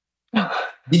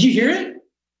 Did you hear it?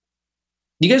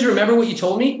 Do you guys remember what you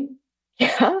told me?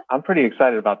 Yeah. I'm pretty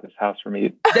excited about this house for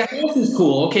me. The house is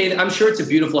cool. Okay, I'm sure it's a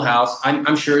beautiful house.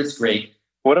 I'm sure it's great.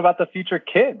 What about the future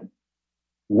kid?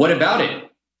 What about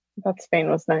it? That Spain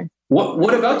was nice.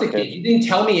 What about the kid? You didn't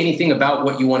tell me anything about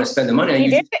what you want to spend the money on. He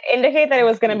did indicate that it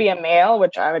was going to be a male,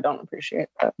 which I don't appreciate.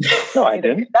 No, I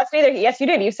didn't. That's neither. Yes, you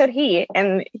did. You said he,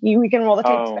 and we can roll the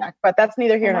tapes back, but that's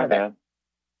neither here nor there.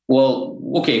 Well,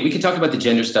 okay, we can talk about the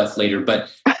gender stuff later, but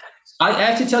I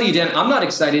have to tell you, Dan, I'm not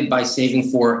excited by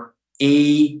saving for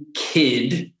a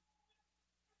kid.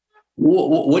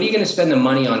 What are you going to spend the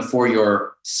money on for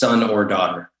your son or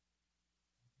daughter?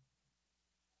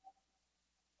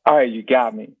 All right, you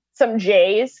got me. Some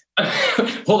J's.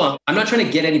 Hold on. I'm not trying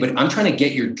to get anybody. I'm trying to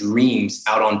get your dreams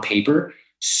out on paper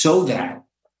so that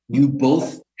you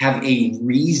both have a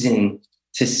reason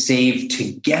to save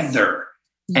together.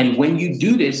 And when you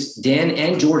do this, Dan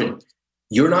and Jordan,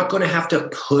 you're not going to have to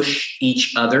push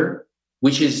each other,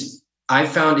 which is, I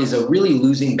found, is a really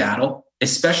losing battle,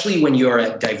 especially when you're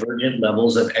at divergent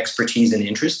levels of expertise and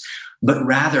interest, but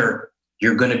rather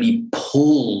you're going to be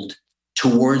pulled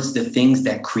towards the things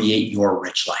that create your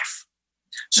rich life.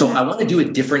 So I want to do a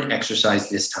different exercise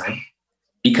this time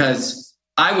because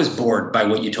I was bored by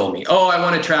what you told me. Oh, I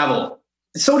want to travel.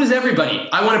 So does everybody.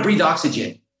 I want to breathe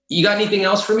oxygen. You got anything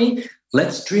else for me?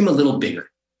 Let's dream a little bigger.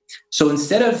 So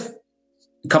instead of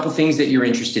a couple things that you're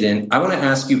interested in, I want to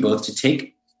ask you both to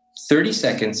take 30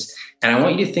 seconds and I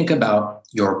want you to think about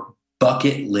your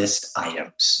bucket list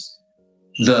items.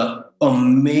 The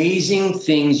amazing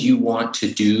things you want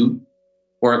to do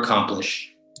or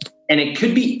accomplish. And it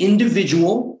could be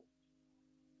individual.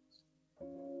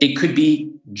 It could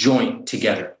be joint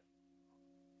together.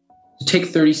 So take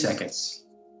 30 seconds.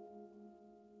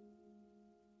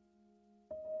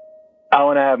 I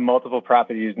want to have multiple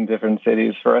properties in different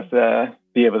cities for us to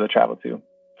be able to travel to.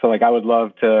 So like I would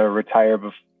love to retire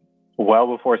well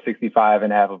before 65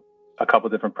 and have a couple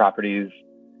different properties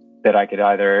that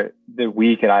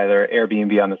we could either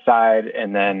Airbnb on the side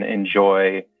and then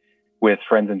enjoy with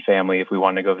friends and family if we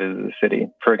wanted to go visit the city.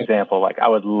 For example, like I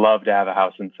would love to have a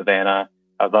house in Savannah.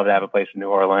 I would love to have a place in New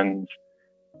Orleans,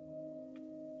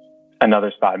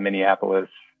 another spot in Minneapolis,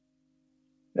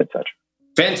 etc.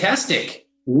 Fantastic.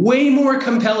 Way more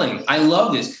compelling. I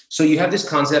love this. So you have this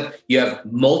concept, you have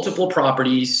multiple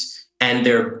properties and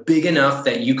they're big enough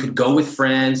that you could go with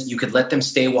friends. You could let them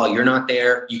stay while you're not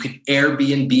there. You could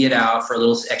Airbnb it out for a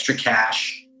little extra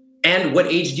cash. And what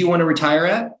age do you want to retire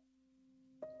at?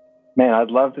 Man, I'd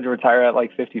love to retire at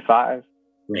like 55.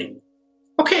 Great.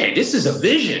 Okay, this is a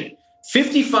vision.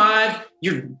 55,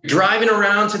 you're driving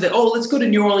around to let's go to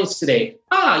New Orleans today.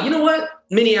 You know what?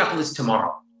 Minneapolis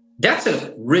tomorrow. That's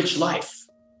a rich life.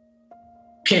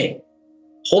 Okay,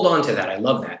 hold on to that. I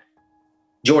love that.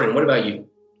 Jordan, what about you?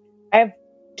 I have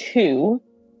 2.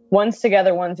 One's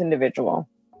together, one's individual.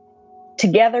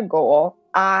 Together goal,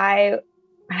 I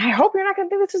hope you're not going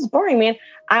to think this is boring, man.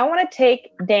 I want to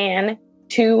take Dan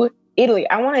to Italy.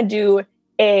 I want to do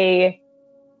a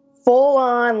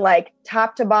full-on, like,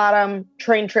 top to bottom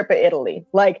train trip of Italy.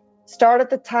 Like, start at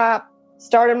the top,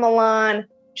 start in Milan,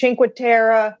 Cinque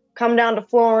Terre, come down to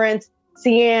Florence,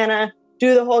 Siena,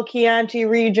 do the whole Chianti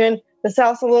region. The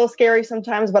South's a little scary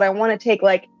sometimes, but I want to take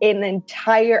like I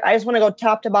just want to go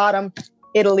top to bottom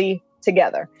Italy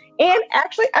together. And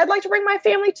actually, I'd like to bring my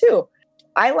family too.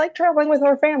 I like traveling with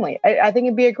our family. I think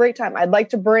it'd be a great time. I'd like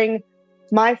to bring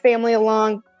my family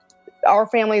along, our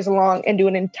families along, and do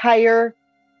an entire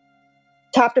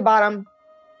top to bottom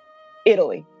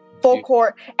Italy. Full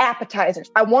court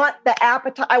appetizers. I want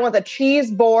the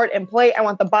cheese board and plate. I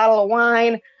want the bottle of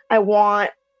wine. I want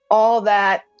all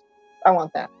that. I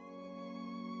want that.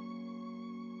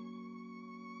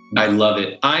 I love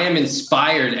it. I am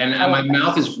inspired and my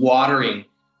mouth is watering.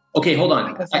 Okay, hold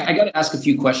on. I got to ask a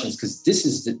few questions because this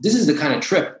is the kind of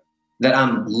trip that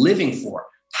I'm living for.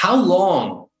 How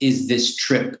long is this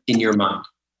trip in your mind?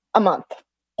 A month.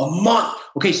 A month.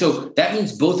 Okay, so that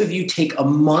means both of you take a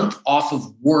month off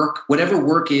of work, whatever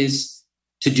work is,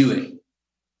 to do it.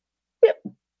 Yep.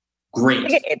 Great.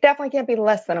 It definitely can't be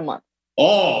less than a month.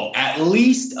 Oh, at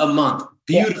least a month.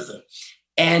 Beautiful. Yeah.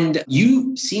 And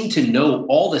you seem to know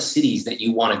all the cities that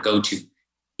you want to go to.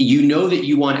 You know that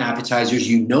you want appetizers.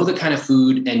 You know the kind of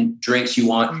food and drinks you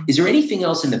want. Is there anything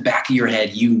else in the back of your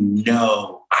head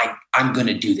I'm going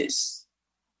to do this?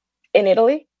 In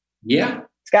Italy? Yeah.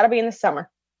 It's got to be in the summer.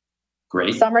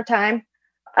 Great. Summertime.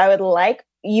 I would like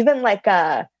even like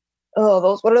what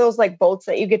are those like boats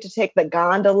that you get to take, the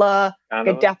gondola?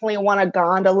 I definitely want a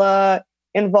gondola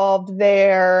involved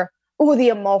there. Oh, the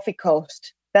Amalfi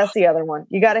Coast. That's the other one.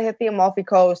 You got to hit the Amalfi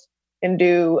Coast and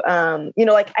do, I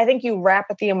think you wrap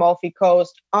at the Amalfi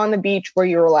Coast on the beach where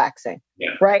you're relaxing,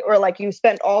 right? Or like you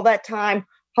spent all that time,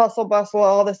 hustle bustle,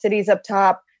 all the cities up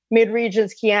top,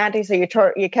 mid-regions, Chianti. So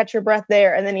you catch your breath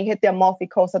there and then you hit the Amalfi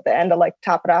Coast at the end to like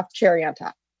top it off, cherry on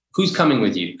top. Who's coming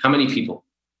with you? How many people?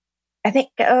 I think,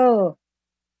 two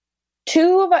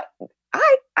of us.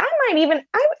 I'd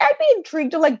be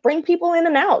intrigued to like bring people in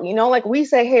and out, like we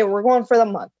say, hey, we're going for the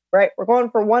month, right? We're going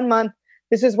for 1 month.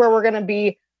 This is where we're going to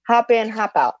be. Hop in,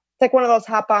 hop out. It's like one of those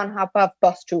hop on, hop off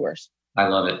bus tours. I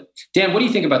love it. Dan, what do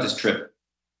you think about this trip?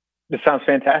 This sounds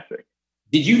fantastic.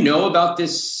 Did you know about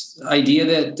this idea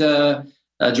that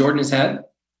Jordan has had?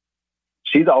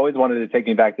 She's always wanted to take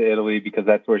me back to Italy because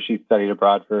that's where she studied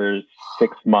abroad for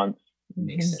 6 months.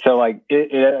 Amazing. So like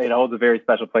it holds a very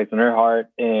special place in her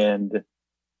heart. And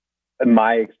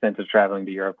my extensive traveling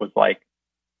to Europe was like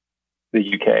the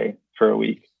UK for a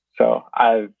week. So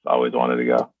I've always wanted to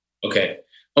go. Okay.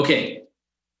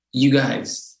 You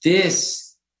guys,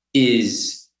 this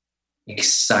is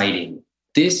exciting.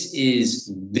 This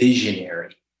is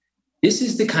visionary. This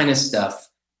is the kind of stuff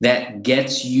that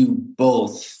gets you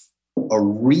both a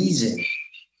reason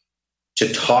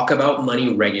to talk about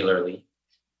money regularly,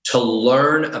 to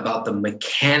learn about the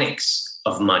mechanics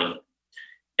of money,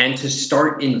 and to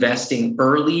start investing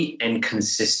early and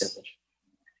consistently.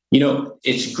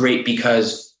 It's great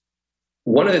because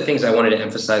one of the things I wanted to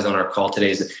emphasize on our call today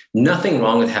is that nothing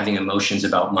wrong with having emotions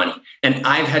about money. And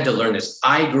I've had to learn this.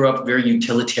 I grew up very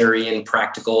utilitarian,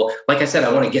 practical. Like I said,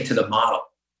 I want to get to the model.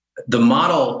 The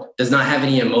model does not have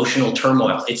any emotional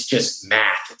turmoil. It's just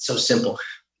math. It's so simple.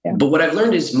 Yeah. But what I've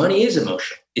learned is money is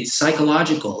emotional. It's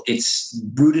psychological. It's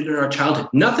rooted in our childhood.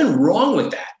 Nothing wrong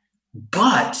with that.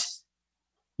 But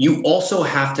you also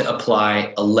have to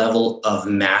apply a level of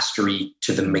mastery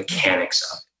to the mechanics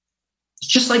of it. It's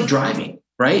just like driving,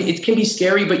 right? It can be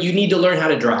scary, but you need to learn how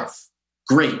to drive.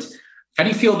 Great. How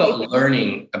do you feel about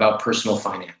learning about personal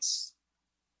finance?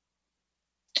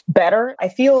 Better. I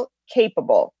feel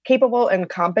capable and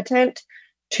competent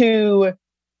to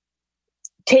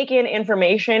take in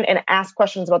information and ask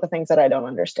questions about the things that I don't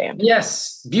understand.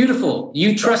 Yes. Beautiful.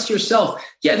 You trust yourself.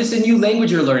 Yeah, this is a new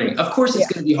language you're learning. Of course, it's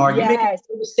going to be hard. You make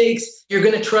mistakes. You're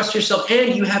going to trust yourself.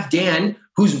 And you have Dan,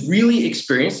 who's really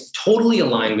experienced, totally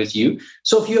aligned with you.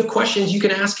 So if you have questions, you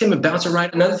can ask him and bounce it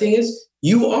right. Another thing is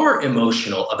you are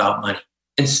emotional about money.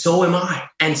 And so am I.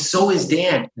 And so is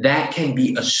Dan. That can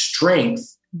be a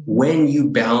strength when you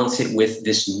balance it with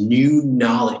this new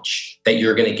knowledge that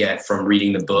you're going to get from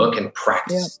reading the book and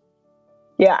practice.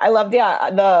 Yeah, I love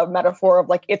the metaphor of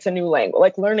like it's a new language,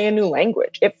 like learning a new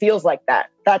language. It feels like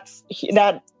that. That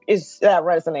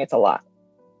resonates a lot.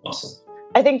 Awesome.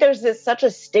 I think there's such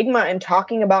a stigma in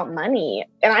talking about money,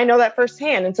 and I know that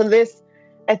firsthand. And so this,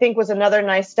 I think, was another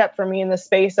nice step for me in the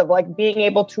space of like being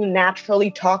able to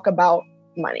naturally talk about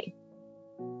money.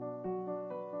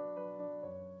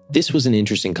 This was an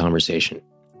interesting conversation.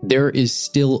 There is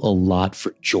still a lot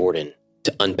for Jordan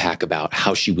to unpack about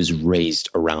how she was raised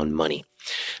around money.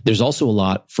 There's also a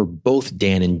lot for both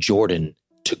Dan and Jordan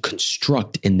to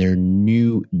construct in their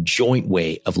new joint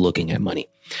way of looking at money.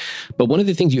 But one of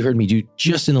the things you heard me do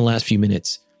just in the last few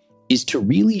minutes is to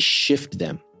really shift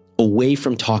them away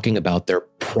from talking about their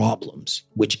problems,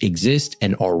 which exist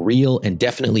and are real and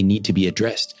definitely need to be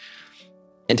addressed,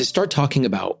 and to start talking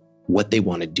about what they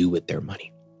want to do with their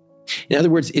money. In other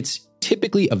words, it's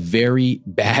typically a very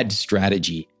bad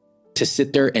strategy to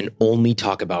sit there and only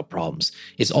talk about problems.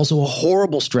 It's also a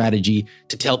horrible strategy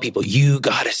to tell people, you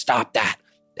got to stop that.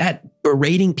 That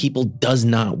berating people does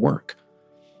not work.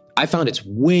 I found it's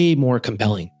way more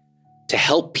compelling to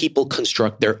help people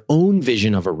construct their own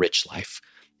vision of a rich life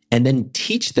and then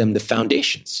teach them the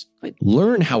foundations. Like,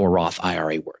 learn how a Roth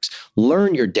IRA works.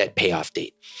 Learn your debt payoff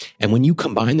date. And when you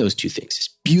combine those two things, this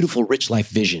beautiful rich life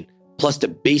vision, plus the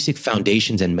basic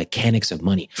foundations and mechanics of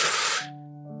money,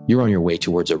 you're on your way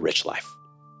towards a rich life.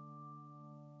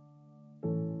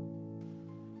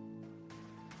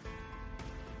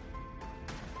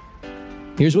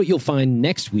 Here's what you'll find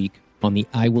next week on the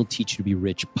I Will Teach You to Be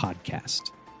Rich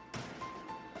podcast.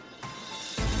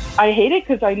 I hate it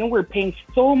because I know we're paying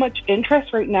so much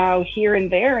interest right now here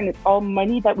and there, and it's all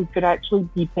money that we could actually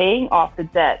be paying off the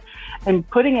debt and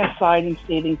putting aside in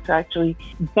savings to actually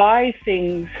buy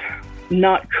things,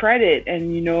 not credit,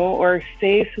 and, or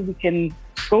save so we can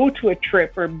go to a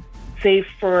trip or save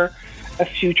for a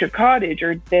future cottage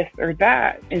or this or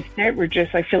that. Instead,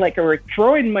 I feel like we're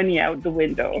throwing money out the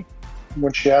window.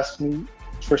 When she asks me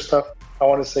for stuff, I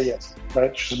want to say yes,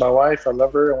 right? She's my wife. I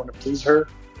love her. I want to please her.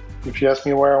 If you ask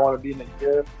me where I want to be in a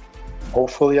year,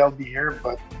 hopefully I'll be here,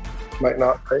 but might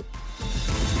not, right?